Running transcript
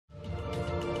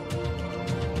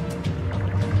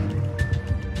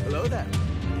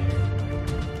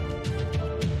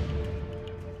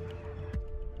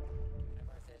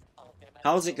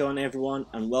How's it going everyone,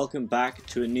 and welcome back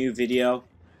to a new video.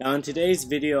 Now in today's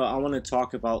video I want to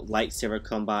talk about Lightsaber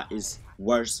Combat is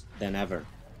worse than ever.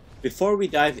 Before we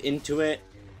dive into it,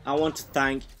 I want to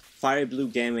thank Fire Blue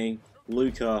Gaming,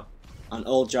 Luca and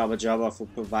Old Jabba Jabba for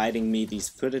providing me these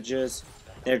footages.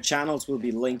 Their channels will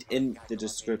be linked in the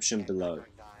description below.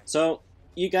 So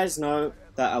you guys know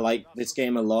that I like this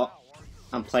game a lot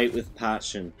and play it with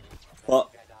passion, but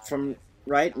from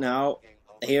right now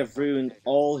they have ruined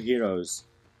all heroes.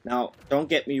 Now, don't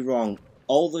get me wrong,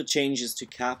 all the changes to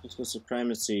Capital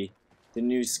Supremacy, the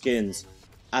new skins,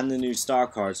 and the new star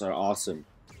cards are awesome.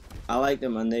 I like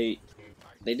them and they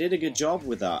did a good job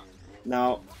with that.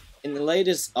 Now, in the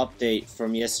latest update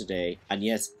from yesterday, and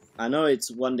yes, I know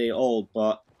it's one day old,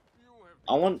 but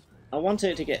I want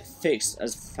it to get fixed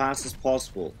as fast as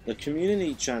possible. The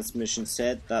community transmission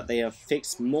said that they have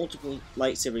fixed multiple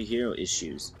lightsaber hero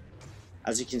issues,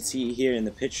 as you can see here in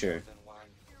the picture.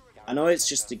 I know it's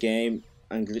just a game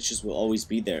and glitches will always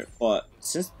be there, but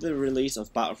since the release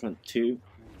of Battlefront II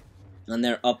and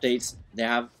their updates, there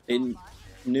have been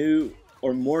new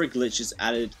or more glitches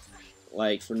added.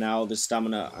 Like for now, the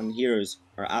stamina and heroes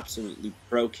are absolutely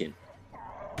broken.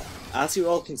 As you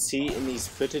all can see in these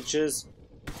footages,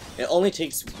 it only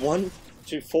takes 1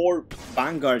 to 4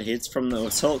 Vanguard hits from the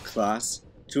assault class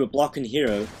to a blocking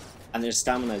hero and their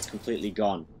stamina is completely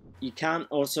gone. You can't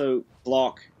also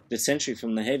block the sentry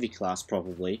from the heavy class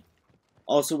probably.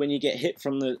 Also, when you get hit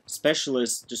from the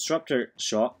specialist disruptor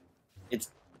shot, it's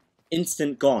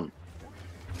instant gone.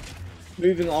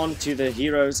 Moving on to the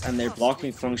heroes and their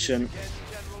blocking function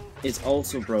is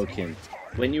also broken.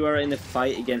 When you are in a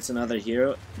fight against another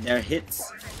hero, their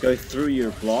hits go through your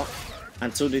block,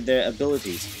 and so do their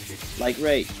abilities. Like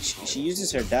Rey, she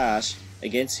uses her dash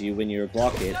against you when you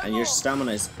block it, and your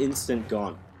stamina is instant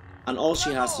gone. And all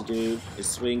she has to do is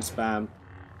swing spam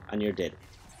and you're dead.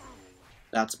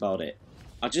 That's about it.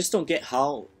 I just don't get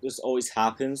how this always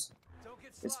happens.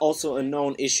 It's also a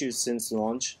known issue since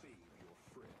launch.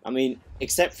 I mean,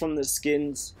 except from the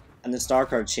skins and the star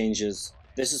card changes,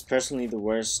 this is personally the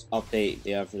worst update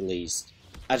they have released.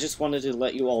 I just wanted to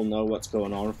let you all know what's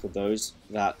going on for those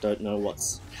that don't know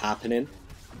what's happening.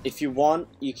 If you want,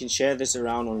 you can share this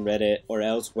around on Reddit or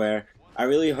elsewhere. I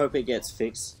really hope it gets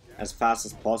fixed as fast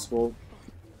as possible.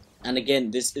 And again,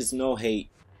 this is no hate.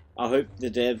 I hope the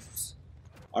devs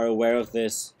are aware of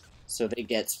this so that it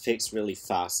gets fixed really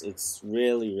fast. It's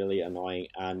really annoying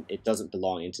and it doesn't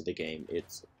belong into the game.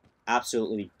 It's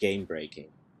absolutely game breaking.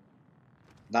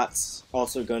 That's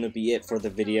also going to be it for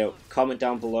the video. Comment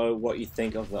down below what you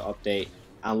think of the update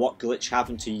and what glitch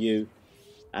happened to you,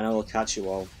 and I will catch you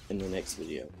all in the next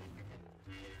video.